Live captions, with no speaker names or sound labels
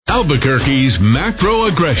Albuquerque's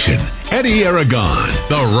macro aggression. Eddie Aragon,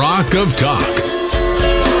 the Rock of Talk.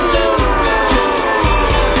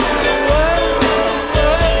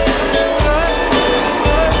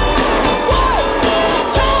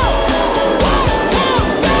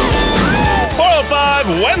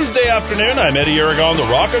 4:05 Wednesday afternoon. I'm Eddie Aragon,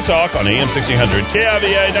 the Rock of Talk on AM 1600,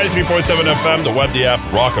 KIVA 93.7 FM, the web, the app,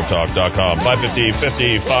 rockoftalk.com.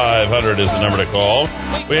 550-500 is the number to call.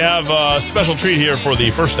 We have a special treat here for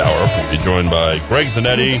the first hour. We'll be joined by Greg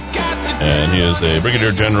Zanetti, and he is a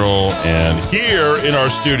brigadier general, and here in our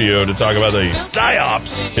studio to talk about the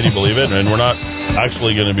PSYOPs. Can you believe it? And we're not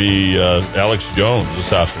actually going to be Alex Jones this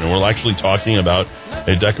afternoon. We're actually talking about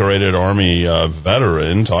a decorated Army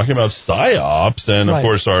veteran, talking about PSYOPs, and of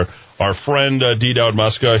course our friend D. Dowd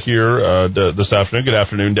Muska here this afternoon. Good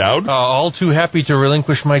afternoon, Dowd. All too happy to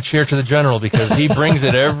relinquish my chair to the general because he brings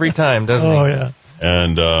it every time, doesn't he? Oh, yeah.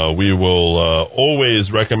 And we will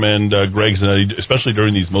always recommend Greg Zanetti, especially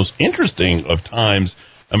during these most interesting of times.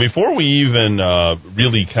 And before we even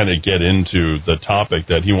really kind of get into the topic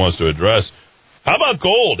that he wants to address, how about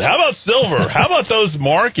gold? How about silver? How about those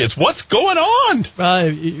markets? What's going on?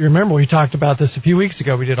 You remember we talked about this a few weeks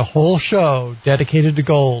ago. We did a whole show dedicated to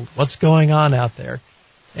gold. What's going on out there?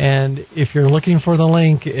 And if you're looking for the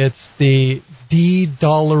link, it's the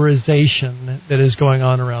de-dollarization that is going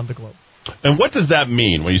on around the globe. And what does that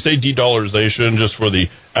mean? When you say de-dollarization, just for the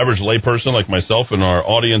average layperson like myself and our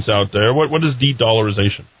audience out there, what is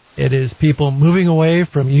de-dollarization? It is people moving away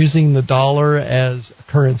from using the dollar as a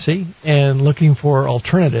currency and looking for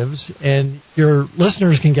alternatives. And your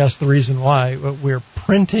listeners can guess the reason why. We're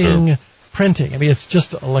printing. I mean, it's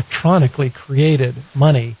just electronically created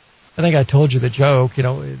money. I think I told you the joke,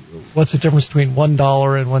 what's the difference between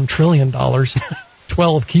 $1 and $1 trillion?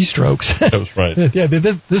 12 keystrokes. That was right. Yeah,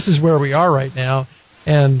 this is where we are right now.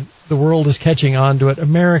 And the world is catching on to it.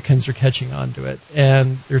 Americans are catching on to it.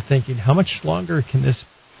 And they're thinking, how much longer can this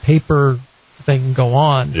paper thing go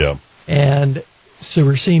on? Yeah. And so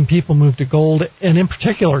we're seeing people move to gold, and in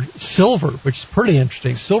particular silver, which is pretty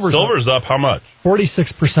interesting. Silver's up how much?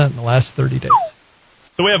 46% in the last 30 days.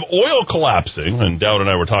 So we have oil collapsing, and Dowd and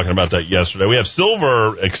I were talking about that yesterday. We have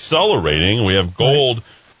silver accelerating. We have gold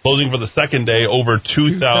closing for the second day over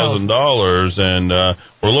 $2,000, and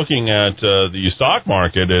we're looking at the stock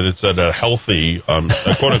market, and it's at a healthy,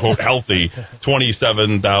 quote-unquote healthy,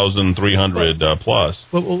 27,300 plus.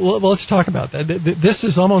 Well, let's talk about that. This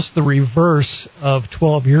is almost the reverse of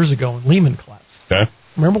 12 years ago when Lehman collapsed. Okay.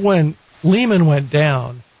 Remember when Lehman went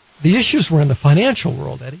down, the issues were in the financial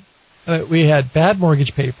world, Eddie. We had bad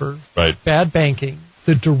mortgage paper, bad banking,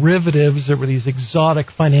 the derivatives. There were these exotic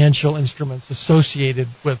financial instruments associated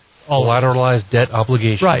with all collateralized debt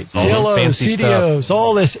obligations. Right. CLOs, CDOs, stuff.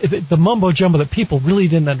 All this, the mumbo-jumbo that people really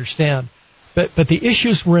didn't understand. But the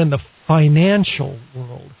issues were in the financial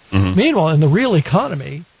world. Mm-hmm. Meanwhile, in the real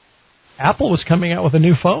economy, Apple was coming out with a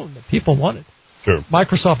new phone that people wanted. Sure.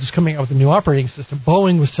 Microsoft was coming out with a new operating system.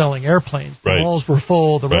 Boeing was selling airplanes. The malls were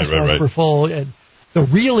full. The restaurants were full. And the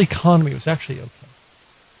real economy was actually okay.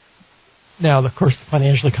 Now, of course, the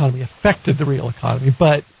financial economy affected the real economy,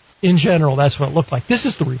 but in general, that's what it looked like. This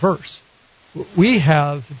is the reverse. We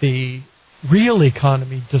have the real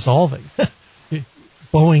economy dissolving.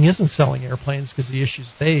 Boeing isn't selling airplanes because of the issues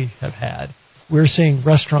they have had. We're seeing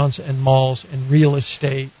restaurants and malls and real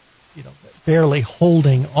estate, barely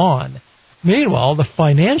holding on. Meanwhile, the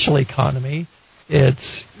financial economy,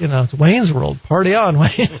 it's Wayne's World. Party on,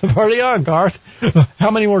 Wayne. Party on, Garth. How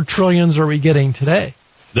many more trillions are we getting today?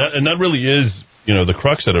 That really is, the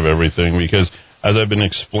crux out of everything, because as I've been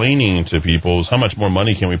explaining to people, is how much more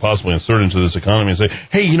money can we possibly insert into this economy and say,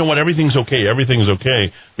 hey, you know what, everything's okay.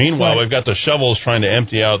 Meanwhile, we've got the shovels trying to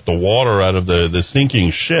empty out the water out of the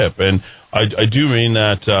sinking ship. And I do mean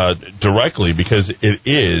that directly, because it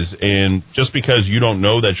is. And just because you don't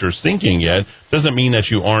know that you're sinking yet doesn't mean that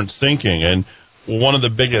you aren't sinking. And one of the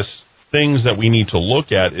biggest things that we need to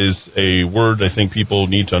look at is a word I think people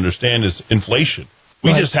need to understand is inflation.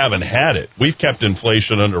 We just haven't had it. We've kept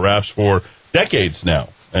inflation under wraps for decades now.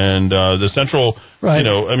 And the central,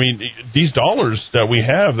 these dollars that we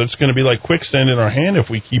have, that's going to be like quicksand in our hand if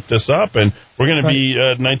we keep this up. And we're going to be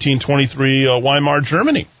 1923 Weimar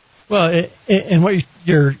Germany. Well, and what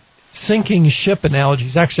your sinking ship analogy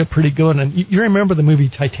is actually pretty good. And you remember the movie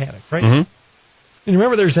Titanic, right? Mm-hmm. And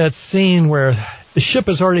remember there's that scene where the ship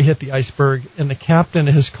has already hit the iceberg, and the captain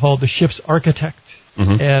is called the ship's architect.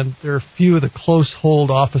 Mm-hmm. And there are a few of the close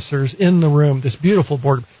hold officers in the room, this beautiful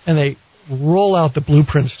board, and they roll out the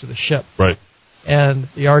blueprints to the ship. Right. And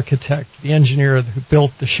the architect, the engineer who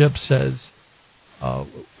built the ship says,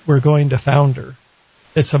 we're going to founder.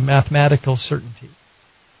 It's a mathematical certainty.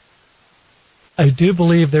 I do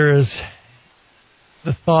believe there is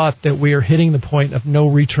the thought that we are hitting the point of no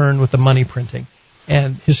return with the money printing.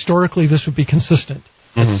 And historically, this would be consistent.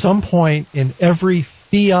 At some point in every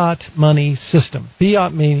fiat money system,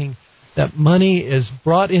 fiat meaning that money is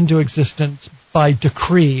brought into existence by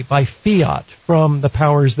decree, by fiat from the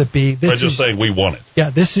powers that be. By just saying we want it. Yeah,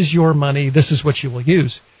 this is your money, this is what you will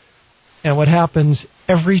use. And what happens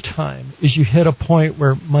every time is you hit a point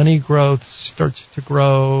where money growth starts to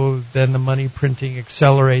grow, then the money printing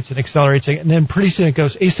accelerates, and then pretty soon it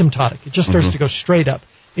goes asymptotic. It just starts to go straight up.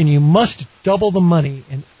 And you must double the money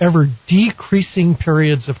in ever decreasing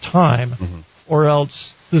periods of time, or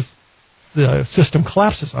else the system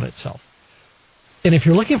collapses on itself. And if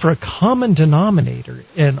you're looking for a common denominator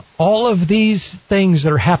in all of these things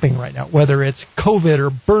that are happening right now, whether it's COVID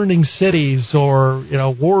or burning cities or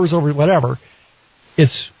wars over whatever,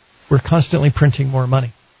 we're constantly printing more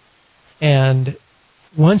money. And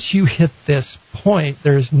once you hit this point,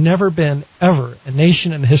 there's never been ever a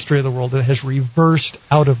nation in the history of the world that has reversed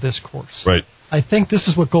out of this course. Right. I think this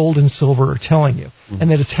is what gold and silver are telling you.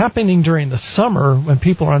 And that it's happening during the summer when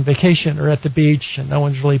people are on vacation or at the beach and no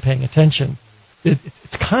one's really paying attention.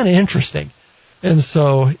 It's kind of interesting. And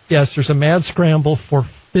so, yes, there's a mad scramble for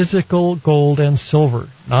physical gold and silver,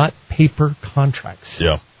 not paper contracts.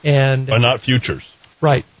 Yeah. But not futures.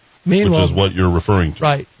 Right. Meanwhile, which is what you're referring to.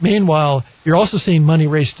 Right. Meanwhile, you're also seeing money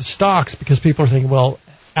race to stocks because people are thinking, well,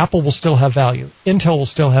 Apple will still have value. Intel will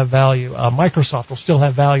still have value. Microsoft will still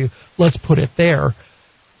have value. Let's put it there.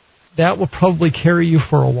 That will probably carry you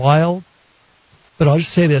for a while. But I'll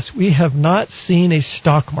just say this. We have not seen a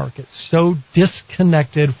stock market so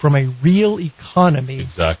disconnected from a real economy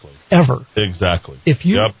ever. Exactly. If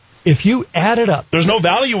you add it up, there's no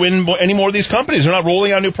value in any more of these companies. They're not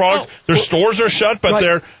rolling out new products. Their stores are shut, but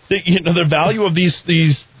the value of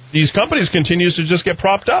these companies continues to just get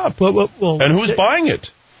propped up. And who's buying it?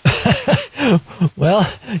 Well,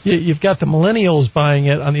 you've got the millennials buying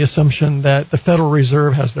it on the assumption that the Federal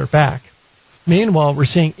Reserve has their back. Meanwhile, we're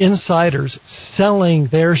seeing insiders selling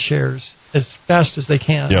their shares as fast as they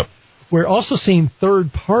can. Yep. We're also seeing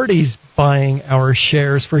third parties buying our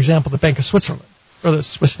shares. For example, the Bank of Switzerland, or the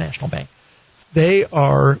Swiss National Bank. They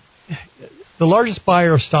are the largest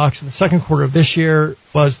buyer of stocks in the second quarter of this year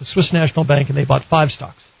was the Swiss National Bank, and they bought 5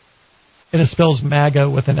 stocks. And it spells MAGA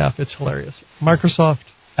with an F. It's hilarious. Microsoft,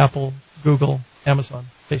 Apple, Google, Amazon,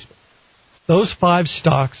 Facebook. Those 5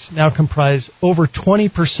 stocks now comprise over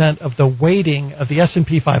 20% of the weighting of the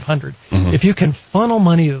S&P 500. If you can funnel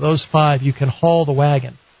money to those 5, you can haul the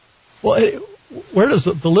wagon. Well, where does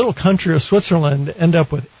the little country of Switzerland end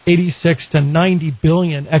up with 86 to 90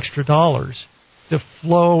 billion extra dollars to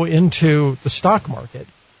flow into the stock market?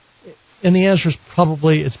 And the answer is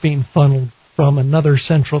probably it's being funneled from another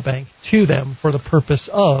central bank to them for the purpose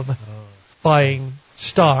of buying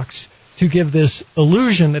stocks to give this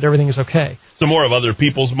illusion that everything is okay. So more of other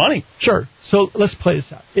people's money. Sure. So let's play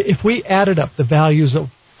this out. If we added up the values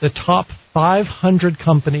of the top 500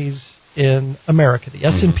 companies in America, the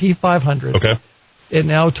S&P 500, it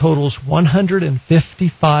now totals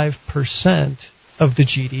 155% of the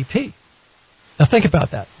GDP. Now think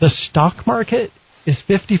about that. The stock market is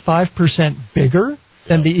 55% bigger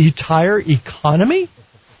than the entire economy?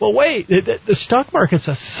 Well, wait, the stock market's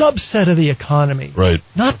a subset of the economy,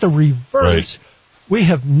 not the reverse. We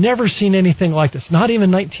have never seen anything like this, not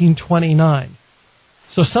even 1929.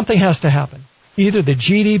 So something has to happen. Either the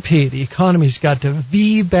GDP, the economy's got to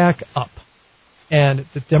V back up, and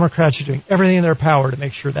the Democrats are doing everything in their power to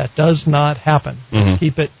make sure that does not happen. Let's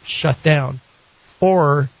keep it shut down.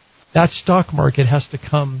 Or that stock market has to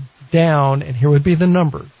come down, and here would be the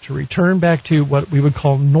number. To return back to what we would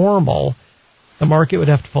call normal, the market would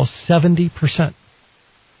have to fall 70%.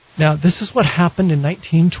 Now, this is what happened in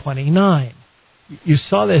 1929. You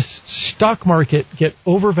saw this stock market get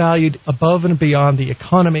overvalued above and beyond the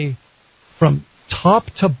economy from top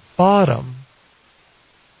to bottom.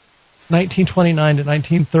 1929 to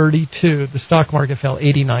 1932, the stock market fell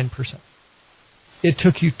 89%. It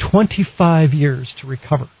took you 25 years to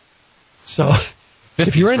recover. So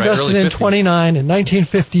if you were invested in 29 in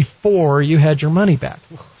 1954, you had your money back.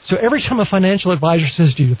 So every time a financial advisor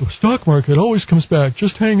says to you, the stock market always comes back,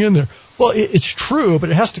 just hang in there. Well, it's true, but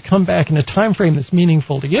it has to come back in a time frame that's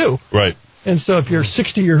meaningful to you. Right. And so if you're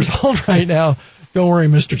 60 years old right now, don't worry,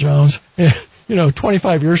 Mr. Jones.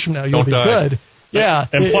 25 years from now, you'll be good. Yeah.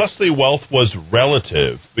 And plus the wealth was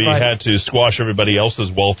relative. We had to squash everybody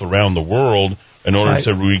else's wealth around the world in order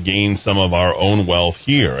to regain some of our own wealth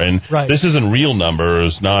here. And this isn't real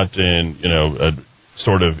numbers, not in,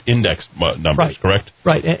 sort of indexed numbers, correct?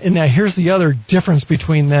 Right. And now here's the other difference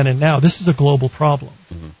between then and now. This is a global problem.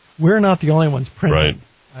 we're not the only ones printing.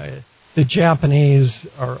 Right. The Japanese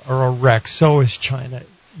are a wreck. So is China.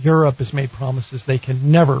 Europe has made promises they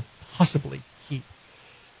can never possibly keep.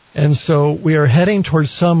 And so we are heading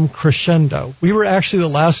towards some crescendo. We were actually the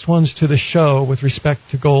last ones to the show with respect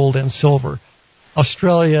to gold and silver.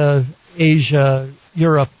 Australia, Asia,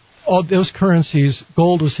 Europe, all those currencies,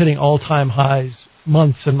 gold was hitting all-time highs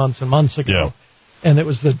months and months and months ago. Yeah. And it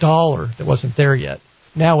was the dollar that wasn't there yet.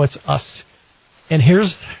 Now it's us. And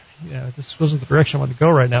here's, this wasn't the direction I wanted to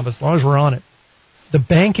go right now, but as long as we're on it, the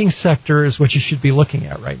banking sector is what you should be looking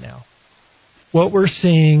at right now. What we're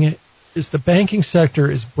seeing is the banking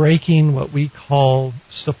sector is breaking what we call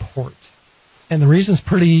support. And the reason's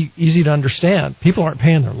pretty easy to understand. People aren't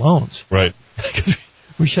paying their loans. Right.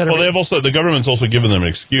 The government's also given them an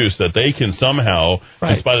excuse that they can somehow,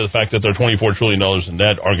 in spite of the fact that they're $24 trillion in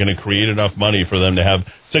debt, are going to create enough money for them to have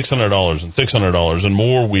 $600 and $600 and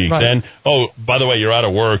more weeks. Right. And, by the way, you're out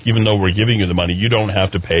of work. Even though we're giving you the money, you don't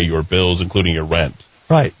have to pay your bills, including your rent.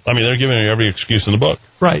 Right. I mean, they're giving you every excuse in the book.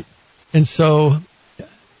 Right. And so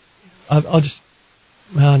I'll just,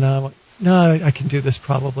 no, I can do this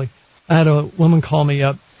probably. I had a woman call me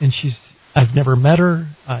up, and I've never met her.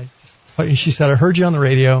 And she said, I heard you on the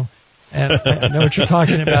radio, and I know what you're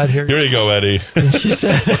talking about here. Here you go, Eddie. And she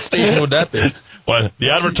said, what station would that be? Well,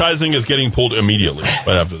 the advertising is getting pulled immediately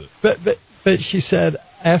right after this. But she said,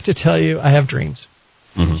 I have to tell you, I have dreams.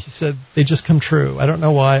 Mm-hmm. She said, they just come true. I don't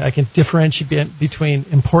know why. I can differentiate between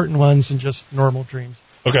important ones and just normal dreams.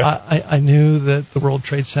 Okay. I knew that the World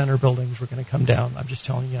Trade Center buildings were going to come down. I'm just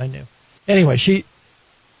telling you, I knew. Anyway, she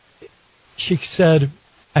said,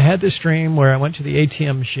 I had this dream where I went to the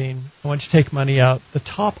ATM machine. I went to take money out. The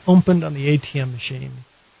top opened on the ATM machine.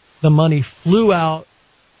 The money flew out,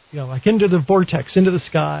 like into the vortex, into the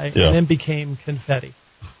sky, and then became confetti.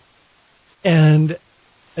 And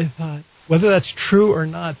I thought, whether that's true or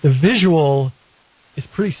not, the visual is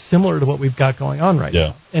pretty similar to what we've got going on right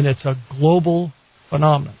now. And it's a global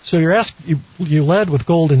phenomenon. So you led with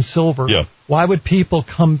gold and silver. Yeah. Why would people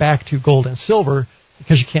come back to gold and silver?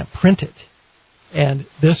 Because you can't print it. And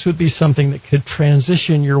this would be something that could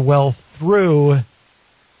transition your wealth through a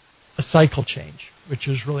cycle change, which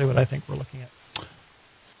is really what I think we're looking at.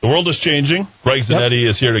 The world is changing. Greg Zanetti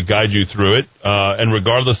is here to guide you through it. And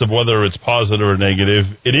regardless of whether it's positive or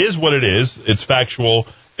negative, it is what it is. It's factual,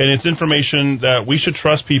 and it's information that we should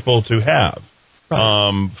trust people to have.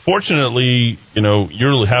 Right. Fortunately,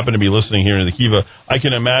 you happen to be listening here in the Kiva. I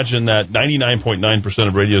can imagine that 99.9%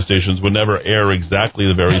 of radio stations would never air exactly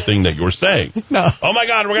the very thing that you're saying. No. Oh, my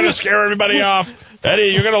God, we're going to scare everybody off.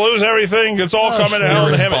 Eddie, you're going to lose everything. It's all coming to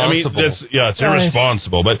hell in heaven. I mean, it's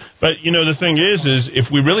irresponsible. But the thing is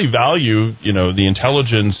if we really value, the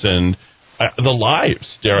intelligence and the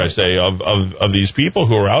lives, dare I say, of these people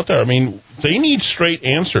who are out there, I mean, they need straight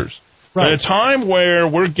answers. Right. At a time where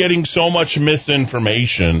we're getting so much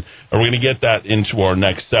misinformation, and we're going to get that into our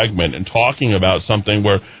next segment and talking about something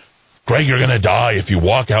where, Greg, you're going to die if you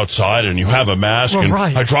walk outside and you have a mask and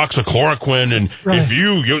hydroxychloroquine, and if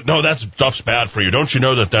you no, that stuff's bad for you. Don't you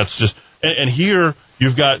know that's just... And here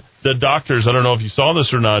you've got the doctors, I don't know if you saw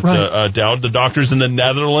this or not, Dowd, the doctors in the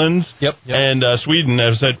Netherlands and Sweden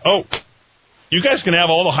have said, you guys can have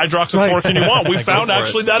all the hydroxychloroquine you want. We found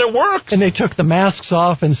actually that it worked. And they took the masks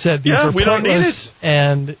off and said, these are we don't need it.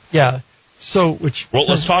 And,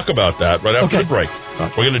 let's talk about that right after the break.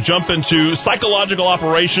 Okay. We're going to jump into psychological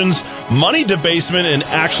operations, money debasement, and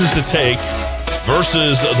actions to take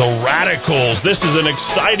versus the radicals. This is an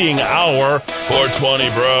exciting hour,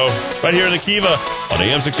 420, bro. Right here in the Kiva on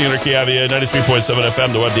AM 1600 KIVA, 93.7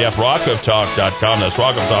 FM, the web, the app, rockoftalk.com. That's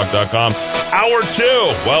rockoftalk.com. Hour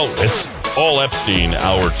 2. Well, it's all Epstein.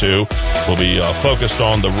 Hour 2 will be focused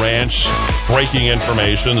on the ranch, breaking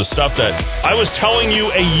information, the stuff that I was telling you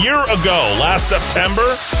a year ago, last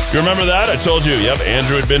September. You remember that? I told you,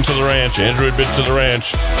 Andrew had been to the ranch. He'd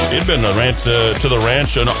been to the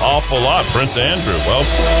ranch an awful lot. Prince Andrew. Well,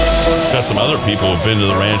 got some other people who've been to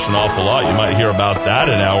the ranch an awful lot. You might hear about that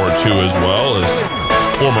in hour 2 as well, as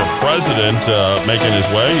former president making his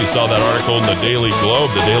way. You saw that article in the Daily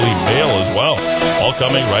Globe, the Daily Mail as well. All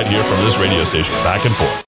coming right here from this radio station. Back and forth.